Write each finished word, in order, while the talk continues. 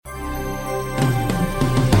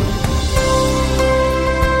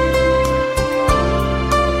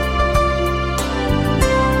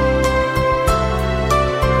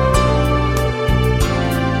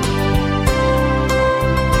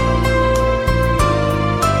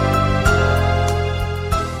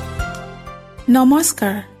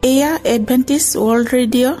নমস্কাৰ, এয়া Adventist world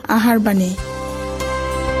radio' আহাৰবাণী।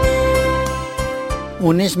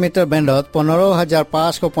 19 metre বেণ্ডত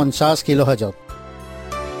 15,550 কিলোহাৰ্টজত।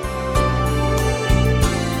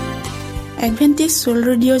 Adventist world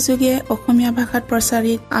radio' যোগে অসমীয়া ভাষাত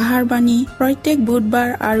প্ৰচাৰিত আহাৰবাণী প্ৰত্যেক বুধবাৰ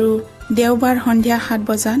আৰু দেওবাৰ সন্ধিয়া 7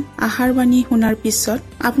 বজাত আহাৰবাণী শুনাৰ পিছত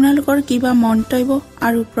আপোনালোকৰ কিবা মন্তব্য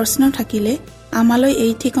আৰু প্ৰশ্ন থাকিলে আমালৈ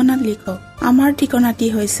এই ঠিকনাত লিখক। আমাৰ ঠিকনাটি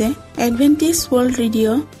হৈছে Adventist world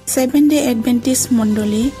radio', 7th Day Adventist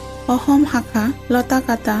মণ্ডলী, অসম শাখা,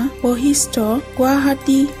 লতাকাটা, বশিষ্ঠ,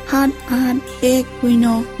 গুৱাহাটী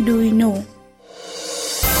 781029।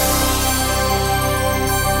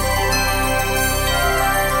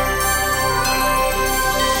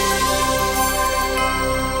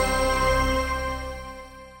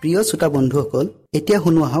 প্ৰিয় শ্ৰোতা বন্ধুসকল, এতিয়া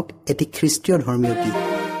শুনো আহক এটি খ্ৰীষ্টীয় ধৰ্মীয় গীত।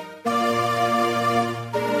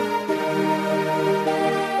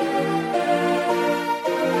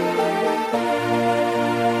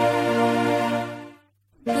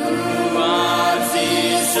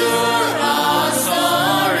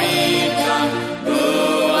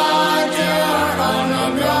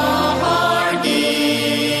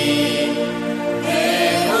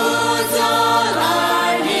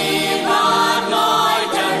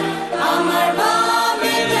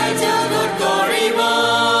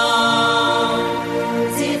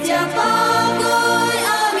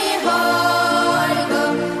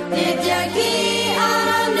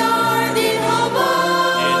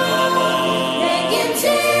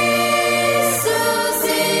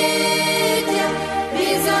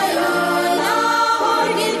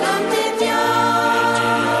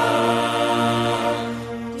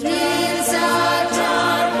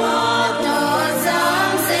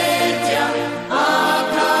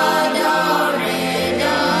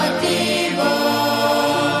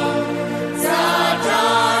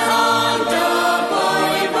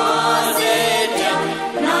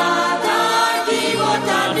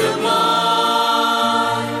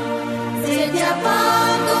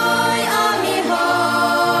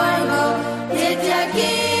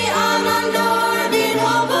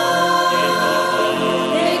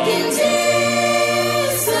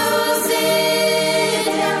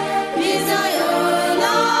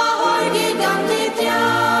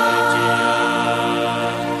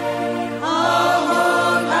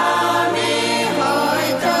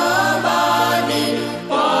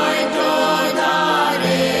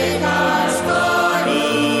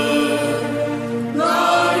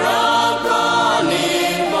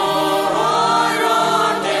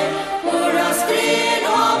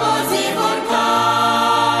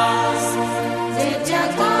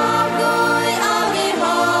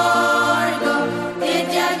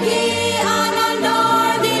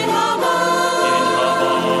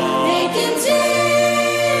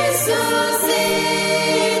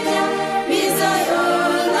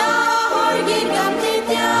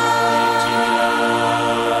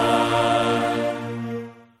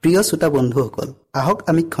 প্ৰিয় শ্ৰোতা বন্ধুসকল, আহক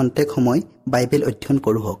আমি খন্তেক সময় বাইবেল অধ্যয়ন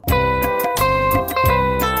কৰোঁ।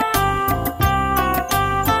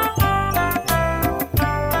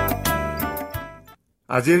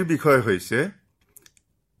 আজিৰ বিষয় হৈছে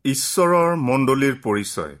ঈশ্বৰৰ মণ্ডলীৰ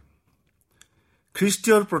পৰিচয়।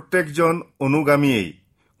 খ্ৰীষ্টীয়ৰ প্ৰত্যেকজন অনুগামীয়েই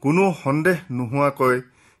কোনো সন্দেহ নোহোৱাকৈ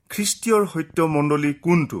খ্ৰীষ্টীয়ৰ সত্য মণ্ডলী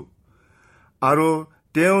কোনটো আৰু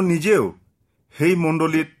তেওঁ নিজেও সেই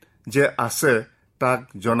মণ্ডলীত যে আছে তাক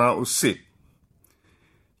জনা উচিত।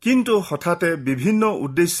 কিন্তু হঠাতে বিভিন্ন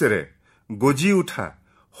উদ্দেশ্যেৰে গজি উঠা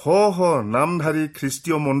শ শ নামধাৰী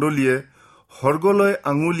খ্ৰীষ্টীয় মণ্ডলীয়ে স্বৰ্গলৈ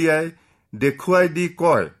আঙুলিয়াই দেখুৱাই দি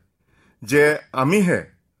কয় যে আমিহে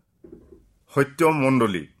সত্য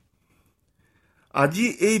মণ্ডলী। আজি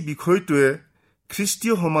এই বিষয়টোৱে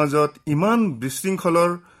খ্ৰীষ্টীয় সমাজত ইমান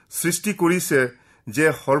বিশৃংখলৰ সৃষ্টি কৰিছে যে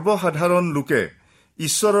সৰ্বসাধাৰণ লোকে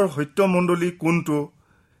ঈশ্বৰৰ সত্য মণ্ডলী কোনটো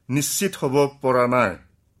নিশ্চিত হ'ব পৰা নাই।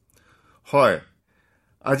 হয়,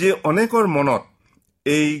 আজি অনেকৰ মনত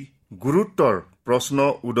এই গুৰুত্বৰ প্ৰশ্ন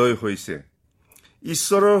উদয় হৈছে,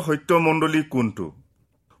 ঈশ্বৰৰ সত্য মণ্ডলী কোনটো?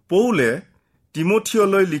 পৌলে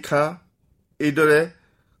তিমথিয়লৈ লিখা এইদৰে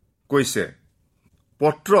কৈছে,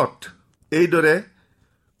 পত্ৰত এইদৰে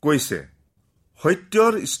কৈছে,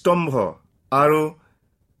 সত্যৰ স্তম্ভ আৰু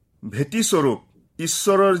ভেটিস্বৰূপ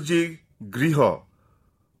ঈশ্বৰৰ যি গৃহ,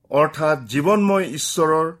 অৰ্থাৎ জীৱনময়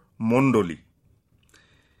ঈশ্বৰৰ মণ্ডলী।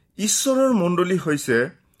 ঈশ্বৰৰ মণ্ডলী হৈছে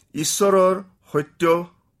ঈশ্বৰৰ সত্য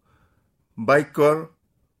বাক্যৰ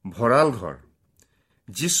ভঁৰাল ঘৰ।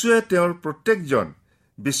 যীশুৱে তেওঁৰ প্ৰত্যেকজন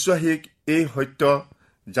বিশ্বাসীক এই সত্য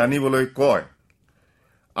জানিবলৈ কয়।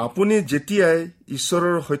 আপুনি যেতিয়াই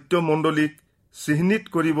ঈশ্বৰৰ সত্য মণ্ডলীক চিহ্নিত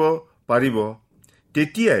কৰিব পাৰিব,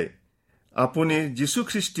 তেতিয়াই আপুনি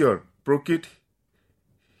যীশুখ্ৰীষ্টীয়ৰ প্ৰকৃত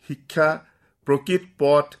শিক্ষা, প্ৰকৃত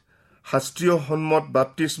পথ, শাস্ত্ৰীয় সন্মত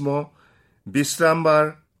বাপ্তিস্ম, বিশ্ৰামবাৰ,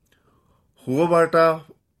 সুবাৰ্তা,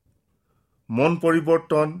 মন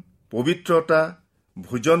পৰিৱৰ্তন, পবিত্ৰতা,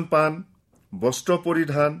 ভোজন পান, বস্ত্ৰ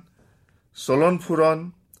পৰিধান, চলন ফুৰণ,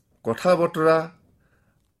 কথা বতৰা,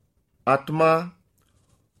 আত্মা,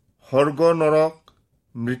 স্বৰ্গ নৰক,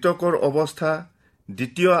 মৃতকৰ অৱস্থা,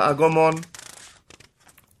 দ্বিতীয় আগমন,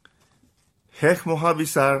 শেষ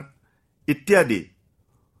মহাবিচাৰ ইত্যাদি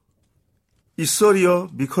ঈশ্বৰীয়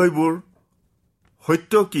বিষয়বোৰ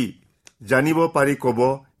সত্য কি জানিব পাৰি ক'ব,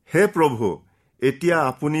 হে প্ৰভু, এতিয়া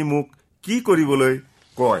আপুনি মোক কি কৰিবলৈ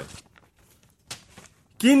কয়?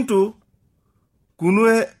 কিন্তু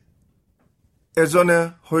কোনোৱে এজনে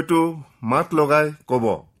হয়তো মাত লগাই ক'ব,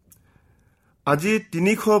 আজি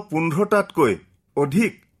 315টাতকৈ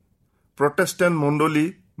অধিক প্ৰটেষ্টেণ্ট মণ্ডলী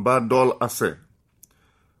বা দল আছে।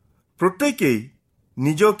 প্ৰত্যেকেই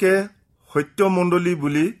নিজকে সত্য মণ্ডলী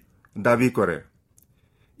বুলি দাবী কৰে।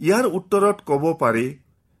 ইয়াৰ উত্তৰত ক'ব পাৰি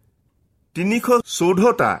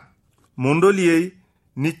 314টা মণ্ডলীয়েই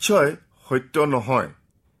নিশ্চয় সত্য নহয়,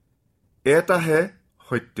 এটাহে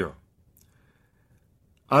সত্য।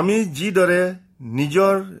 আমি যিদৰে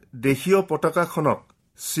নিজৰ দেশীয় পতাকাখনক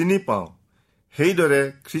চিনি পাওঁ, সেইদৰে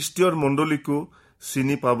খ্ৰীষ্টীয় মণ্ডলীকো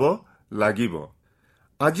চিনি পাব লাগিব।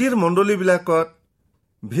 আজিৰ মণ্ডলীবিলাকত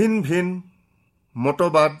ভিন ভিন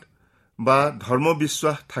মতবাদ বা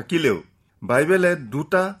ধৰ্মবিশ্বাস থাকিলেও বাইবেলে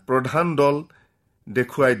দুটা প্ৰধান দল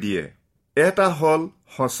দেখুৱাই দিয়ে। এটা হ'ল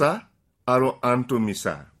সঁচা আৰু আনটো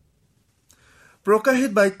মিছা।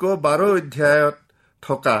 প্ৰকাশিত বাক্য 12 অধ্যায়ত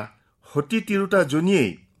থকা সতী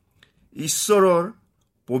তিৰোতাজনীয়েই ঈশ্বৰৰ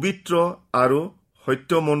পবিত্ৰ আৰু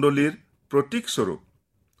সত্য মণ্ডলীৰ প্ৰতীকস্বৰূপ।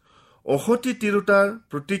 অসতী তিৰোতাৰ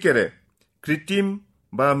প্ৰতীকেৰে কৃত্ৰিম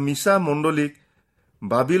বা মিছা মণ্ডলীক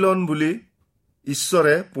বাবিলন বুলি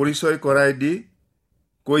ঈশ্বৰে পৰিচয় কৰাই দি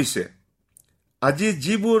কৈছে, আজি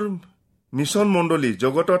যিবোৰ মিছন মণ্ডলী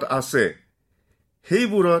জগতত আছে,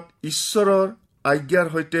 সেইবোৰত ঈশ্বৰৰ আজ্ঞাৰ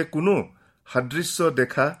সৈতে কোনো সাদৃশ্য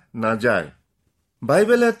দেখা নাযায়।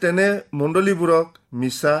 বাইবেলে তেনে মণ্ডলীবোৰক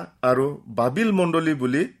মিছা আৰু বাবিল মণ্ডলী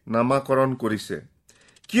বুলি নামাকৰণ কৰিছে,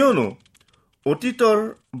 কিয়নো অতীতৰ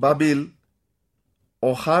বাবিল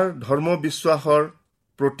অসাৰ ধৰ্মবিশ্বাসৰ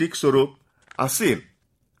প্ৰতীকস্বৰূপ আছিল।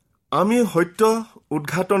 আমি সত্য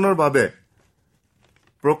উদ্ঘাটনৰ বাবে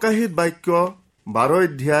প্ৰকাশিত বাক্য 12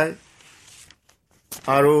 অধ্যায়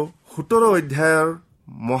আৰু 17 অধ্যায়ৰ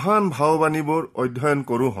মহান ভাৱবাণীবোৰ অধ্যয়ন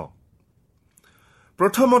কৰোঁ হওক।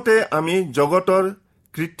 প্ৰথমতে আমি জগতৰ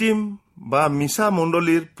কৃত্ৰিম বা মিছা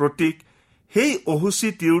মণ্ডলীৰ প্ৰতীক সেই অহুচি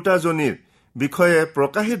তিৰোতাজনীৰ বিষয়ে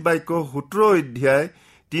প্ৰকাশিত বাক্য 17 অধ্যায়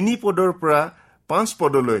 3 পদৰ পৰা 5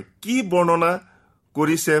 পদলৈ কি বৰ্ণনা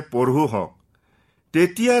কৰিছে পঢ়ো হওক।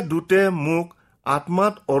 তেতিয়া দূতে মোক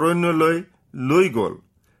আত্মাত অৰণ্যলৈ লৈ গ'ল।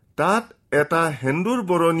 তাত এটা সেন্দুৰ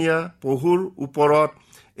বৰণীয়া পহুৰ ওপৰত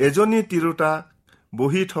এজনী তিৰোতা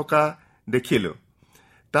বহি থকা দেখিলো।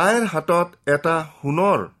 তাইৰ হাতত এটা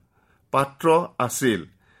সোণৰ পাত্ৰ আছিল।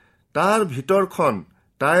 তাৰ ভিতৰখন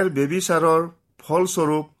তাইৰ বেবিচাৰৰ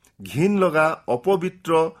ফলস্বৰূপ ঘিণ লগা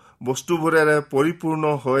অপবিত্ৰ বস্তুবোৰেৰে পৰিপূৰ্ণ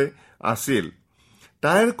হৈ আছিল।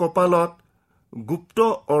 তাইৰ কপালত গুপ্ত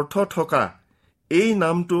অৰ্থ থকা এই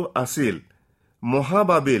নামটো আছিল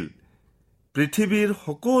মহাবাবিল, পৃথিৱীৰ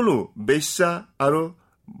সকলো বেশ্যা আৰু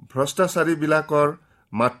ভ্ৰষ্টাচাৰীবিলাকৰ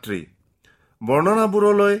মাতৃ।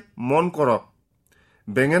 বৰ্ণনাবোৰলৈ মন কৰক।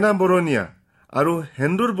 বেঙেনা বৰণীয়া আৰু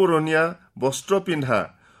সেন্দুৰ বৰণীয়া বস্ত্ৰ পিন্ধা,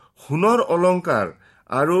 সোণৰ অলংকাৰ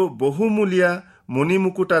আৰু বহুমূলীয়া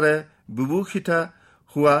মণিমুকুতাৰে বিভূষিত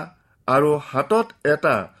হোৱা আৰু হাতত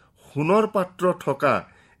এটা সোণৰ পাত্ৰ থকা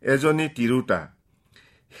এজনী তিৰোতা।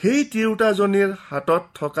 সেই তিৰোতাজনীৰ হাতত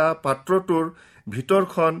থকা পাত্ৰটোৰ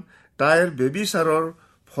ভিতৰখন তাইৰ বেবিচাৰৰ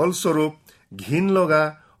ফলস্বৰূপ ঘিণ লগা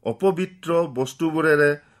অপবিত্ৰ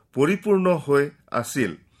বস্তুবোৰেৰে পৰিপূৰ্ণ হৈ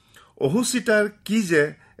আছিল। অহুচিতাৰ কি যে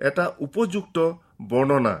এটা উপযুক্ত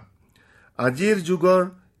বৰ্ণনা। আজিৰ যুগৰ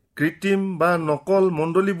কৃত্ৰিম বা নকল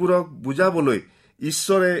মণ্ডলীবোৰক বুজাবলৈ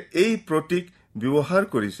ঈশ্বৰে এই প্ৰতীক ব্যৱহাৰ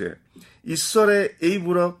কৰিছে। ঈশ্বৰে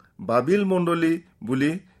এইবোৰক বাবিল মণ্ডলী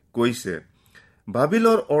বুলি কৈছে।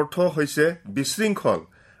 বাবিলৰ অৰ্থ হৈছে বিশৃংখল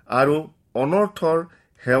আৰু অনৰ্থৰ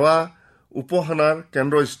সেৱা উপাসনাৰ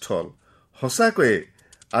কেন্দ্ৰস্থল। সঁচাকৈয়ে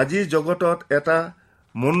আজিৰ জগতত এটা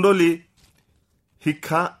মণ্ডলী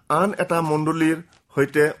শিক্ষা আন এটা মণ্ডলীৰ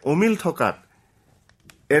সৈতে অমিল থকাত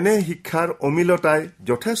এনে শিক্ষাৰ অমিলতাই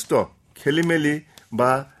যথেষ্ট খেলিমেলি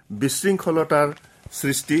বা বিশৃংখলতাৰ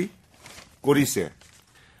সৃষ্টি কৰিছে।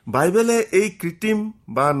 বাইবেলে এই কৃত্ৰিম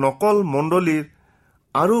বা নকল মণ্ডলীৰ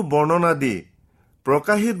আৰু বৰ্ণনা দি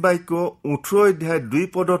প্ৰকাশিত বাক্য 18 অধ্যায় 2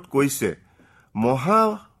 পদত কৈছে, মহা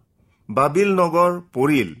বাবিল নগৰ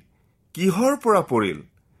পৰিল। কিহৰ পৰা পৰিল?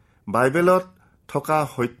 বাইবেলত থকা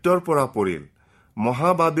সত্যৰ পৰা পৰিল।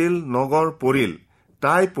 মহাবাবিল নগৰ পৰিল,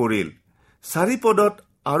 তাই পৰিল। 4 পদত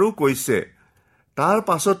আৰু কৈছে, তাৰ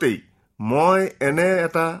পাছতেই মই এনে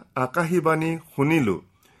এটা আকাশীবাণী শুনিলো,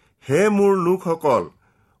 হে মোৰ লোকসকল,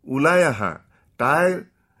 ওলাই আহা, তাইৰ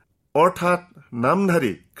অৰ্থাৎ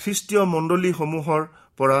নামধাৰী খ্ৰীষ্টীয় মণ্ডলীসমূহৰ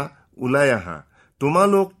পৰা ওলাই আহা।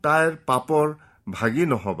 তোমালোক তাইৰ পাপৰ ভাগি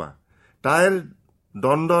নহবা, তাইৰ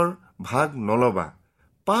দণ্ডৰ ভাগ নলবা।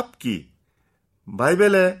 পাপ কি?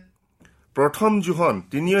 বাইবেলে 1 যোহন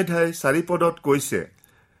 3 অধ্যায় 4 পদত কৈছে,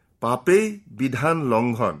 পাপেই বিধান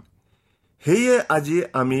লংঘন। সেয়ে আজি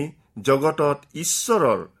আমি জগতত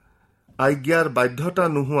ঈশ্বৰৰ আজ্ঞাৰ বাধ্যতা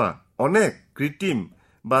নোহোৱা অনেক কৃত্ৰিম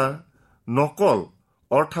বা নকল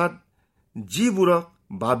অৰ্থাৎ যিবোৰক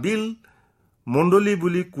বাবিল মণ্ডলী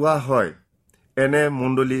বুলি কোৱা হয়, এনে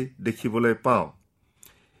মণ্ডলী দেখিবলৈ পাওঁ।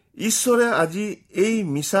 ঈশ্বৰে আজি এই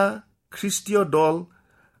মিছা খ্ৰীষ্টীয় দল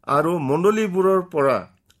আৰু মণ্ডলীবোৰৰ পৰা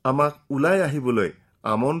আমাক ওলাই আহিবলৈ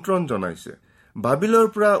আমন্ত্ৰণ জনাইছে। বাবিলৰ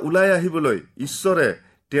পৰা ওলাই আহিবলৈ ঈশ্বৰে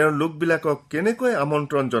তেওঁৰ লোকবিলাকক কেনেকৈ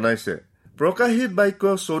আমন্ত্ৰণ জনাইছে? প্ৰকাশিত বাক্য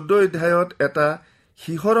 14 অধ্যায়ত এটা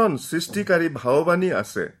শিহৰণ সৃষ্টিকাৰী ভাৱবাণী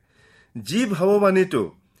আছে, যি ভাৱবাণীটো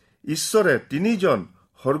ঈশ্বৰে 3জন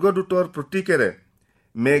স্বৰ্গদূতৰ প্ৰতীকেৰে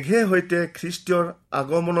মেঘে সৈতে খ্ৰীষ্টীয়ৰ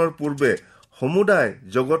আগমনৰ পূৰ্বে সমুদায়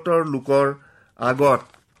জগতৰ লোকৰ আগত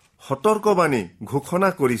সতৰ্কবাণী ঘোষণা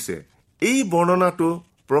কৰিছে। এই বৰ্ণনাটো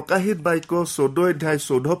প্ৰকাশিত বাক্য 14 অধ্যায়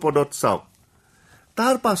 14 পদত চাওক।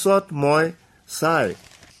 তাৰ পাছত মই চাই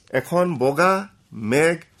এখন বগা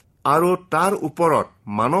মেঘ আৰু তাৰ ওপৰত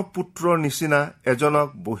মানৱ পুত্ৰৰ নিচিনা এজনক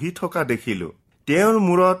বহি থকা দেখিলো। তেওঁৰ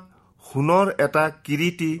মূৰত সোণৰ এটা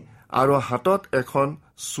কিৰীটি আৰু হাতত এখন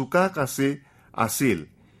চোকা কাঁচি আছিল।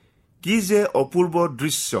 কি যে অপূৰ্ব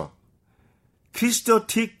দৃশ্য! খ্ৰীষ্ট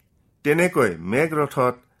ঠিক তেনেকৈ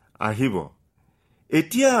মেঘৰথত আহিব।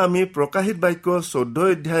 এতিয়া আমি প্ৰকাশিত বাক্য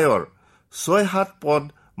 14 অধ্যায়ৰ 6-7 পদ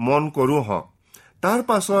মন কৰোঁ হওক। তাৰ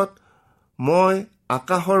পাছত মই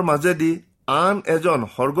আকাশৰ মাজেদি আন এজন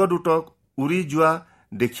স্বৰ্গদূতক উৰি যোৱা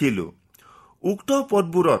দেখিলো। উক্ত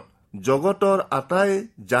পদবোৰত জগতৰ আটাই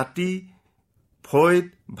জাতি, ফৈদ,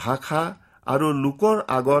 ভাষা আৰু লোকৰ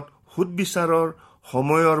আগত সুদবিচাৰৰ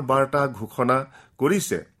সময়ৰ বাৰ্তা ঘোষণা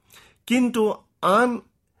কৰিছে। কিন্তু আন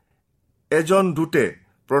এজন দূতে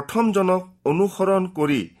প্ৰথমজনক অনুসৰণ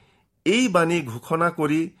কৰি এই বাণী ঘোষণা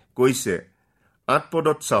কৰি কৈছে। 8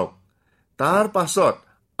 পদত চাওক। তাৰ পাছত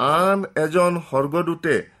আন এজন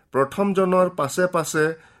স্বৰ্গদূতে প্ৰথমজনৰ পাছে পাছে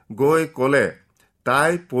গৈ ক'লে,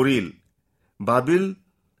 তাই পৰিল, বাবিল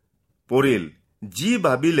পৰিল, যি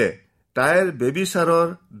বাবিলে তাইৰ বেবিচাৰৰ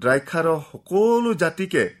দ্ৰাক্ষাৰৰ সকলো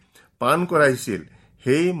জাতিকে পান কৰাইছিল,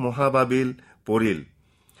 সেই মহাবাবিল পৰিল।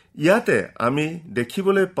 ইয়াতে আমি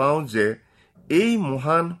দেখিবলৈ পাওঁ যে এই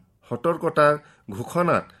মহান সতৰ্কতাৰ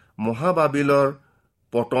ঘোষণাত মহাবাবিলৰ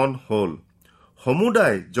পতন হ'ল।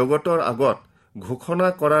 সমুদায় জগতৰ আগত ঘোষণা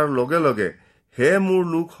কৰাৰ লগে লগে, হে মোৰ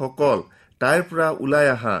লোকসকল, তাইৰ পৰা ওলাই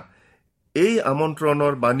আহা, এই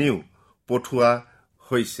আমন্ত্ৰণৰ বাণীও পঠোৱা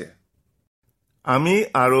হৈছে। আমি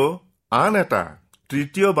আৰু আন এটা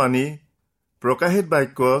তৃতীয় বাণী প্ৰকাশিত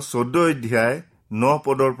বাক্য 14 অধ্যায় 9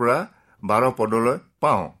 পদৰ পৰা 12 পদলৈ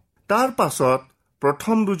পাওঁ। তাৰ পাছত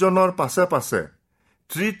প্ৰথম দুজনৰ পাছে পাছে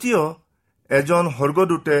তৃতীয় এজন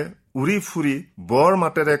স্বৰ্গদূতে উৰি ফুৰি বৰ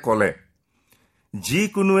মাতেৰে ক'লে,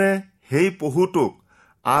 যিকোনোৱে সেই পহুটোক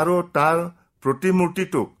আৰু তাৰ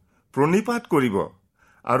প্ৰতিমূৰ্তিটোক প্ৰণিপাত কৰিব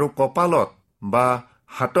আৰু কপালত বা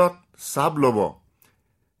হাতত চাপ ল'ব,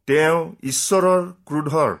 তেওঁ ঈশ্বৰৰ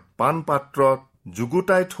ক্ৰোধৰ পানপাত্ৰত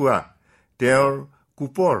যুগুতাই থোৱা তেওঁৰ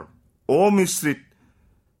কোপৰ অমিশ্ৰিত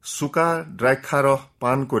চোকা দ্ৰাক্ষাৰস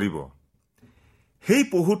পান কৰিব। সেই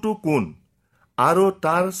পহুটো কোন আৰু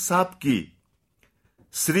তাৰ চাপ কি?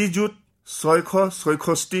 শ্ৰীযুত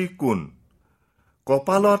 666 কোন?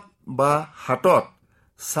 কপালত বা হাতত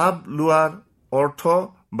চাপ লোৱাৰ অৰ্থ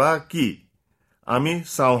বা কি? আমি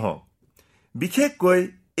চাওঁ হওক। বিশেষকৈ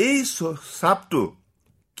এই চাপটো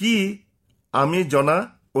কি আমি জনা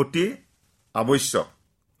অতি আৱশ্যক,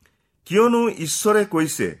 কিয়নো ঈশ্বৰে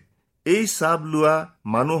কৈছে এই চাপ লোৱা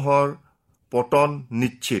মানুহৰ পতন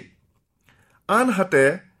নিশ্চিত। আনহাতে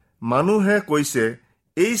মানুহে কৈছে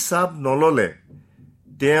এই চাপ নললে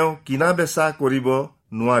তেওঁ কিনা বেচা কৰিব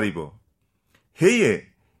নোৱাৰিব। সেয়ে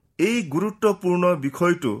এই গুৰুত্বপূৰ্ণ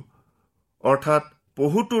বিষয়টো অৰ্থাৎ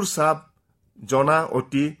পহুটোৰ চাপ জনা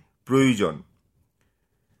অতি প্ৰয়োজন।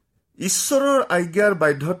 ঈশ্বৰৰ আজ্ঞাৰ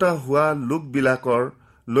বাধ্যতা হোৱা লোকবিলাকৰ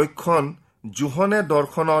লক্ষণ যোহনে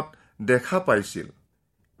দৰ্শনত দেখা পাইছিল।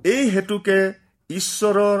 এই হেতুকে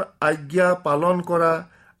ঈশ্বৰৰ আজ্ঞা পালন কৰা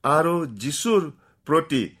আৰু যীশুৰ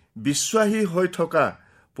প্ৰতি বিশ্বাসী হৈ থকা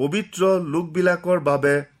পবিত্ৰ লোকবিলাকৰ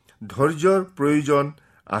বাবে ধৈৰ্যৰ প্ৰয়োজন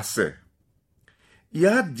আছে।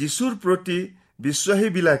 ইয়াত যীশুৰ প্ৰতি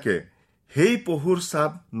বিশ্বাসীবিলাকে সেই পহুৰ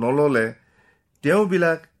চাপ নললে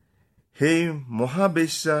তেওঁবিলাক সেই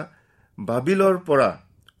মহাবেশ্যা বাবিলৰ পৰা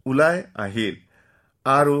ওলাই আহিল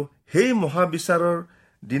আৰু সেই মহাবিচাৰৰ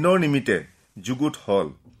দিনৰ নিমিত্তে যুগুত হ'ল।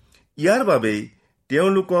 ইয়াৰ বাবেই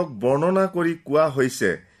তেওঁলোকক বৰ্ণনা কৰি কোৱা হৈছে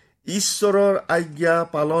ঈশ্বৰৰ আজ্ঞা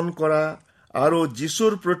পালন কৰা আৰু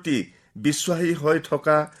যীশুৰ প্ৰতি বিশ্বাসী হৈ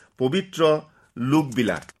থকা পবিত্ৰ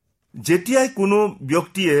লোকবিলাক। যেতিয়াই কোনো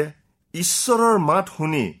ব্যক্তিয়ে ঈশ্বৰৰ মাত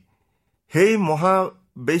শুনি সেই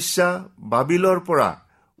মহাবেশ্যা বাবিলৰ পৰা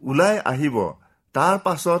ওলাই আহিব, তাৰ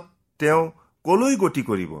পাছত তেওঁ কলৈ গতি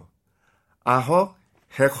কৰিব? আহক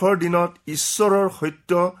শেষৰ দিনত ঈশ্বৰৰ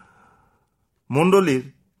সত্য মণ্ডলীৰ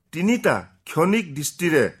তিনিটা ক্ষণিক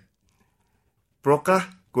দৃষ্টিৰে প্ৰকাশ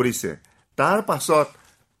কৰিছে। তাৰ পাছত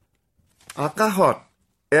আকাশত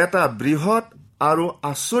এটা বৃহৎ আৰু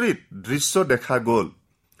আচৰিত দৃশ্য দেখা গ'ল।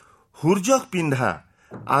 সূৰ্যক পিন্ধা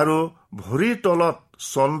আৰু ভৰিৰ তলত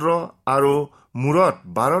চন্দ্ৰ আৰু মূৰত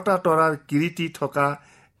 12টা তৰাৰ কিৰীটি থকা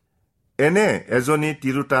এনে এজনী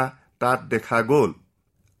তিৰোতা তাত দেখা গ'ল।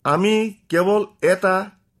 আমি কেৱল এটা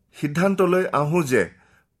সিদ্ধান্তলৈ আহোঁ যে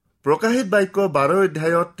প্ৰকাশিত বাক্য 12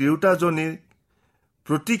 অধ্যায়ত তিৰোতাজনীৰ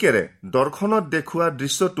প্ৰতীকেৰে দৰ্শনত দেখুওৱা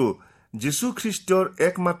দৃশ্যটো যীশুখ্ৰীষ্টৰ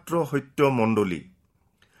একমাত্ৰ সত্য মণ্ডলী।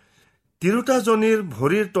 তিৰোতাজনীৰ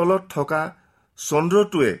ভৰিৰ তলত থকা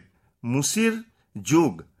চন্দ্ৰটোৱে মুচিৰ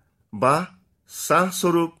যুগ বা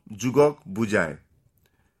চাহস্বৰূপ যুগক বুজায়।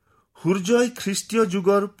 সূৰ্যই খ্ৰীষ্টীয়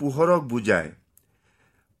যুগৰ পোহৰক বুজায়।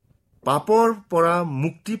 পাপৰ পৰা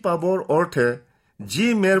মুক্তি পাবৰ অৰ্থে যি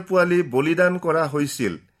মেৰ পোৱালি বলিদান কৰা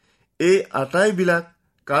হৈছিল, এই আটাইবিলাক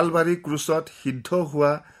কালবাৰী ক্ৰুচত সিদ্ধ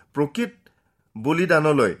হোৱা প্ৰকৃত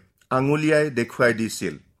বলিদানলৈ আঙুলিয়াই দেখুৱাই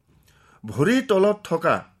দিছিল। ভৰিৰ তলত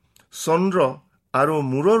থকা চন্দ্ৰ আৰু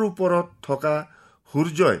মূৰৰ ওপৰত থকা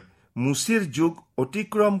সূৰ্যই মুচিৰ যুগ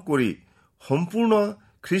অতিক্ৰম কৰি সম্পূৰ্ণ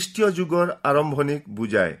খ্ৰীষ্টীয় যুগৰ আৰম্ভণিক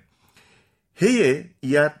বুজায়। সেয়ে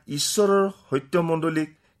ইয়াত ঈশ্বৰৰ সত্যমণ্ডলীক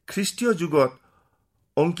খ্ৰীষ্টীয় যুগত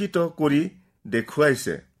অংকিত কৰি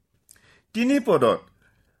দেখুৱাইছে। 3 পদত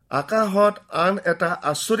আকাশত আন এটা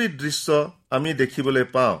আচৰিত দৃশ্য আমি দেখিবলৈ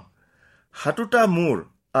পাওঁ। 7টা মূৰ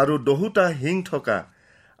আৰু 10টা শিং থকা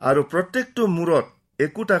আৰু প্ৰত্যেকটো মূৰত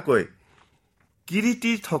একোটাকৈ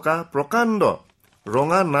কিৰীটি থকা প্ৰকাণ্ড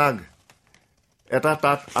ৰঙা নাগ এটা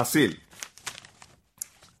তাত আছিল।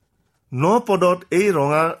 9 পদত এই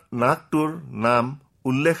ৰঙা নাগটোৰ নাম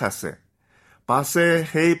উল্লেখ আছে। পাছে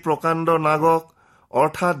সেই প্ৰকাণ্ড নাগক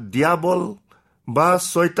অৰ্থাৎ দিয়াবল বা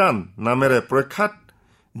শয়তান নামেৰে প্ৰখ্যাত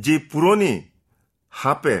যি পুৰণি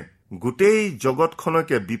সাপে গোটেই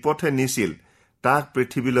জগতখনকে বিপথে নিছিল, তাক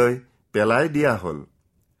পৃথিৱীলৈ পেলাই দিয়া হ'ল।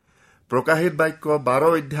 প্ৰকাশিত বাক্য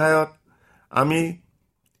 12 অধ্যায়ত আমি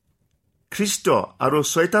খ্ৰীষ্ট আৰু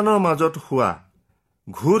শয়তানৰ মাজত হোৱা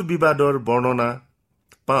ঘোৰ বিবাদৰ বৰ্ণনা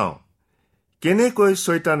পাওঁ। কেনেকৈ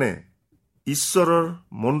শয়তানে ঈশ্বৰৰ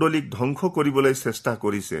মণ্ডলীক ধ্বংস কৰিবলৈ চেষ্টা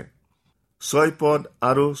কৰিছে। 6 পদ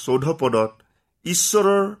আৰু 14 পদত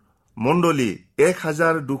ঈশ্বৰৰ মণ্ডলী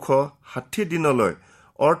 1260 দিনলৈ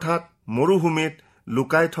অৰ্থাৎ মৰুভূমিত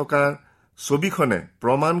লুকাই থকাৰ ছবিখনে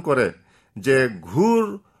প্ৰমাণ কৰে যে ঘোৰ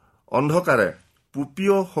অন্ধকাৰে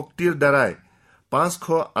পুপীয় শক্তিৰ দ্বাৰাই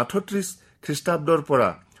 538 খ্ৰীষ্টাব্দৰ পৰা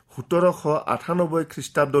 1798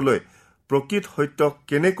 খ্ৰীষ্টাব্দলৈ প্ৰকৃত সত্যক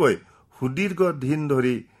কেনেকৈ সুদীৰ্ঘ দিন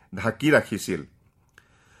ধৰি ঢাকি ৰাখিছিল।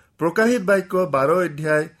 প্ৰকাশিত বাক্য 12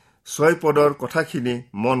 অধ্যায় 6 পদৰ কথাখিনি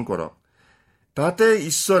মন কৰক। তাতে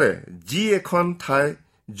ঈশ্বৰে যি এখন ঠাই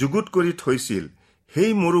যুগুত কৰি থৈছিল,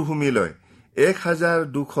 সেই মৰুভূমিলৈ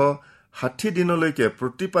 1260 দিনলৈকে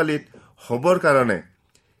প্ৰতিপালিত হবৰ কাৰণে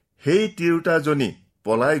সেই তিৰোতাজনী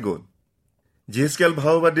পলাই গ'ল। জিজকেল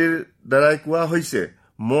ভাওবাদীৰ দ্বাৰাই কোৱা হৈছে,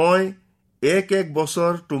 মই এক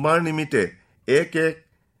বছৰ তোমাৰ নিমিত্তে এক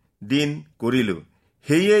দিন কৰিলো।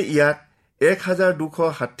 সেয়ে ইয়াত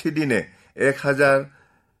 1260 দিনে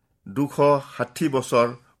 1260 বছৰ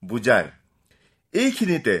বুজায়।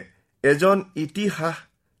 এইখিনিতে এজন ইতিহাস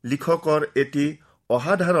লিখকৰ এটি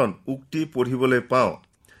অসাধাৰণ উক্তি পঢ়িবলৈ পাওঁ।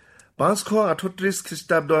 538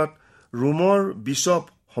 খ্ৰীষ্টাব্দত ৰোমৰ বিশ্বপ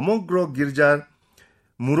সমগ্ৰ গীৰ্জাৰ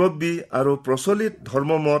মুৰব্বী আৰু প্ৰচলিত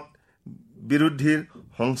ধৰ্মমত বিৰোধীৰ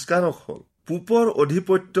সংস্কাৰক হ'ল। পূপৰ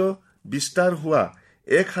অধিপত্য বিস্তাৰ হোৱা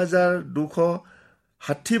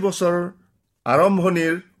 1260 বছৰ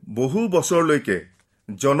আৰম্ভণিৰ বহু বছৰলৈকে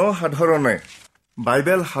জনসাধাৰণে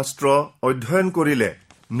বাইবেল শাস্ত্ৰ অধ্যয়ন কৰিলে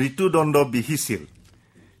মৃত্যুদণ্ড বিহিছিল।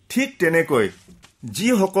 ঠিক তেনেকৈ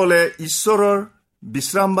যিসকলে ঈশ্বৰৰ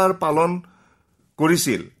বিশ্ৰামবাৰ পালন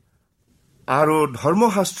কৰিছিল আৰু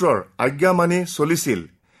ধৰ্মশাস্ত্ৰৰ আজ্ঞা মানি চলিছিল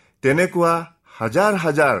তেনেকুৱা হাজাৰ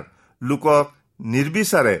হাজাৰ লোকক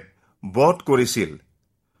নিৰ্বিচাৰে বধ কৰিছিল।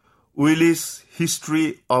 Willis history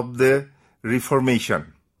of the reformation.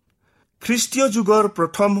 খ্ৰীষ্টীয় যুগৰ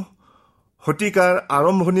প্ৰথম শতিকাৰ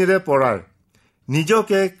আৰম্ভণিৰে পৰাই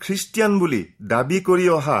নিজকে খ্ৰীষ্টিয়ান বুলি দাবী কৰি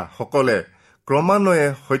অহা সকলে ক্ৰমান্বয়ে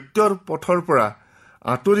সত্যৰ পথৰ পৰা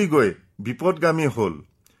আঁতৰি গৈ বিপদগামী হ'ল।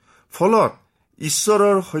 ফলত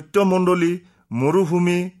ঈশ্বৰৰ সত্যমণ্ডলী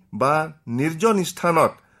মৰুভূমি বা নিৰ্জন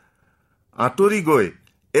স্থানত আঁতৰি গৈ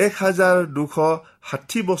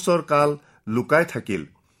 1260 বছৰ কাল লুকাই থাকিল।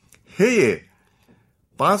 সেয়ে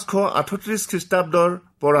 538 খ্ৰীষ্টাব্দৰ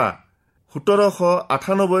পৰা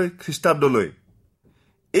 1798 খ্ৰীষ্টাব্দলৈ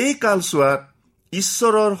এই কালছোৱাত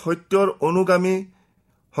ঈশ্বৰৰ সত্যৰ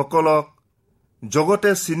অনুগামীসকলক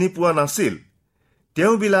জগতে চিনি পোৱা নাছিল।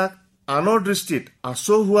 তেওঁবিলাক আনৰ দৃষ্টিত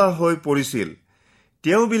আচহুৱা হৈ পৰিছিল।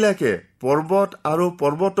 তেওঁবিলাকে পৰ্বত আৰু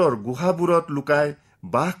পৰ্বতৰ গুহাবোৰত লুকাই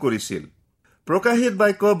বাস কৰিছিল। প্ৰকাশিত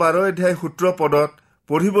বাক্য 12 অধ্যায় 17 পদত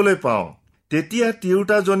পঢ়িবলৈ পাওঁ, তেতিয়া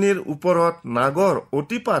তিৰোতাজনীৰ ওপৰত নাগৰ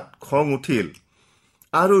অতিপাত খং উঠিল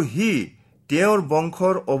আৰু সি তেওঁৰ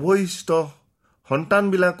বংশৰ অৱশিষ্ট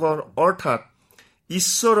সন্তানবিলাকৰ অৰ্থাৎ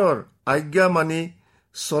ঈশ্বৰৰ আজ্ঞা মানি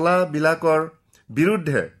চলাবিলাকৰ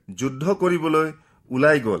বিৰুদ্ধে যুদ্ধ কৰিবলৈ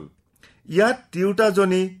ওলাই গ'ল। ইয়াত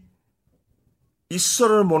তিৰোতাজনী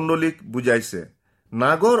ঈশ্বৰৰ মণ্ডলীক বুজাইছে।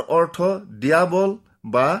 নাগৰ অৰ্থ দিয়াবল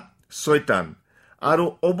বা শয়তান আৰু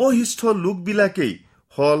অৱশিষ্ট লোকবিলাকেই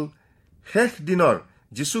হ'ল শেষ দিনৰ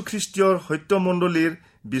যীশুখ্ৰীষ্টীয়ৰ সত্যমণ্ডলীৰ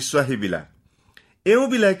বিশ্বাসীবিলাক।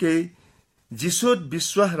 এওঁবিলাকেই যীশুত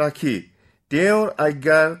বিশ্বাস ৰাখি তেওঁৰ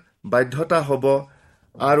আজ্ঞাৰ বাধ্যতা হ'ব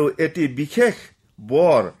আৰু এটি বিশেষ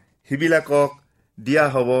বৰ সিবিলাকক দিয়া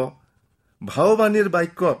হ'ব। ভাৱবাণীৰ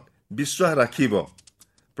বাক্যত বিশ্বাস ৰাখিব।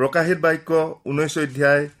 প্ৰকাশিত বাক্য 19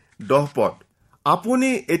 অধ্যায় 10 পদ। আপুনি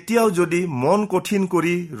এতিয়াও যদি মন কঠিন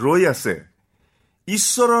কৰি ৰৈ আছে,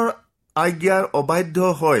 ঈশ্বৰৰ আজ্ঞাৰ অবাধ্য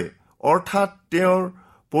হয় অৰ্থাৎ তেওঁৰ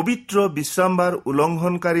পবিত্ৰ বিশ্ৰামবাৰ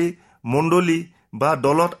উলংঘনকাৰী মণ্ডলী বা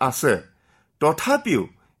দলত আছে, তথাপিও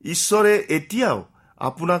ঈশ্বৰে এতিয়াও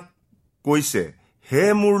আপোনাক কৈছে, হে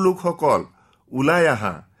মোৰ লোকসকল, ওলাই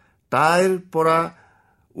আহা, তাইৰ পৰা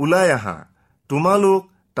ওলাই আহা। তোমালোক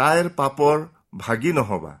তাইৰ পাপৰ ভাগি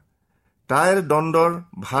নহবা, তাইৰ দণ্ডৰ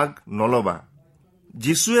ভাগ নলবা।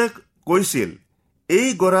 যীশুৱে কৈছিল, এই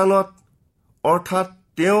গৰালত অৰ্থাৎ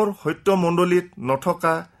তেওঁৰ সত্যমণ্ডলীত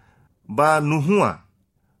নথকা বা নোহোৱা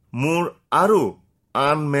মোৰ আৰু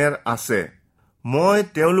আন মেৰ আছে। মই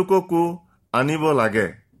তেওঁলোককো আনিব লাগে।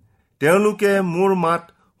 তেওঁলোকে মোৰ মাত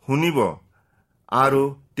শুনিব আৰু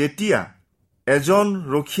তেতিয়া এজন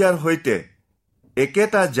ৰখীয়াৰ সৈতে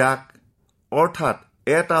একেটা জাক অৰ্থাৎ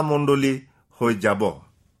এটা মণ্ডলী হৈ যাব।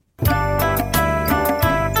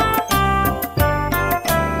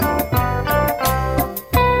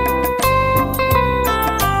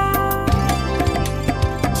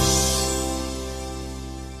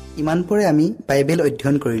 ইমানপৰে আমি বাইবেল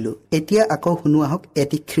অধ্যয়ন কৰিলো। এতিয়া আকৌ শুনো আহক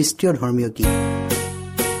এটি খ্ৰীষ্টীয় ধৰ্মীয় গীত।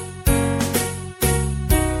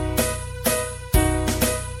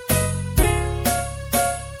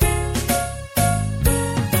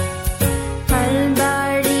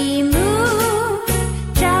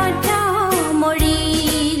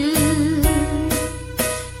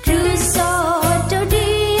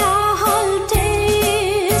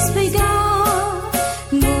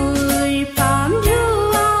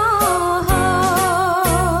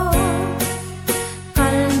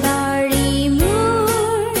 Kalbari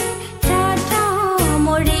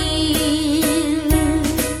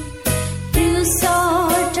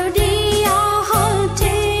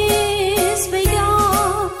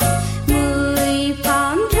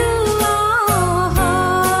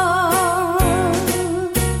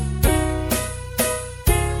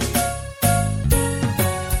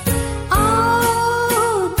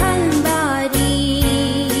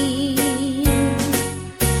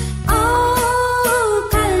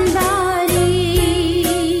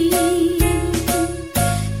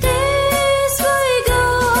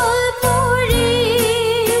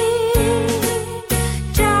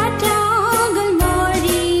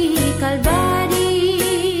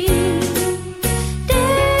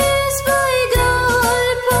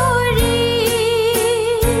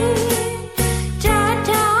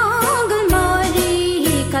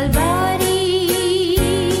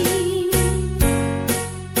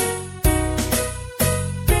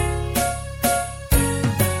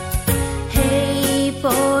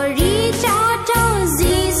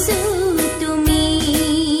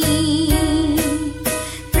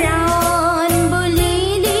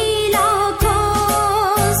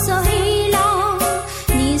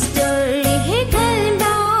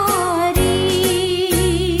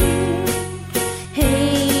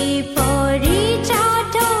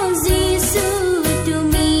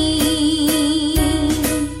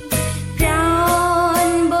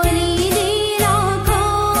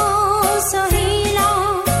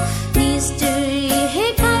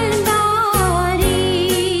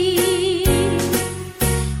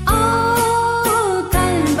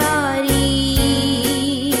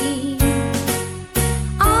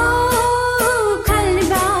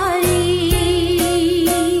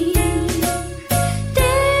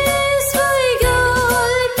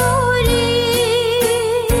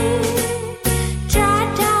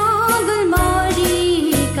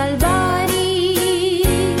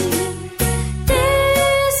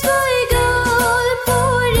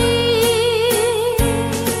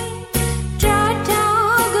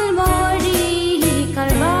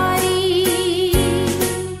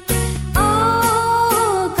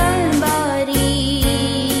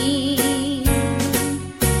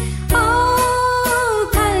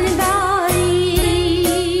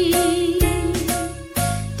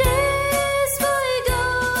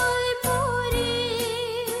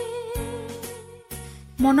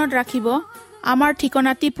মনত ৰাখিব আমাৰ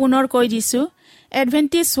ঠিকনাটি পুনৰ কৈ দিছোঁ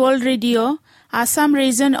Adventist world radio' Assam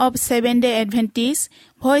region of seven day Adventist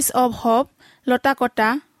voice of hop লতাকটা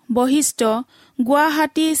বৈশিষ্ট্য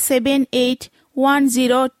গুৱাহাটী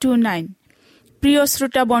 781029 প্ৰিয়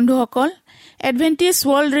শ্ৰোতা বন্ধুসকল এডভেণ্টিজ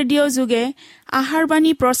ৱৰ্ল্ড ৰেডিঅ' যোগে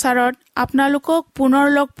আহাৰবাণী প্ৰচাৰত আপোনালোকক পুনৰ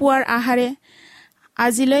লগ পোৱাৰ আশাৰে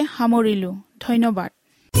আজিলৈ সামৰিলোঁ ধন্যবাদ।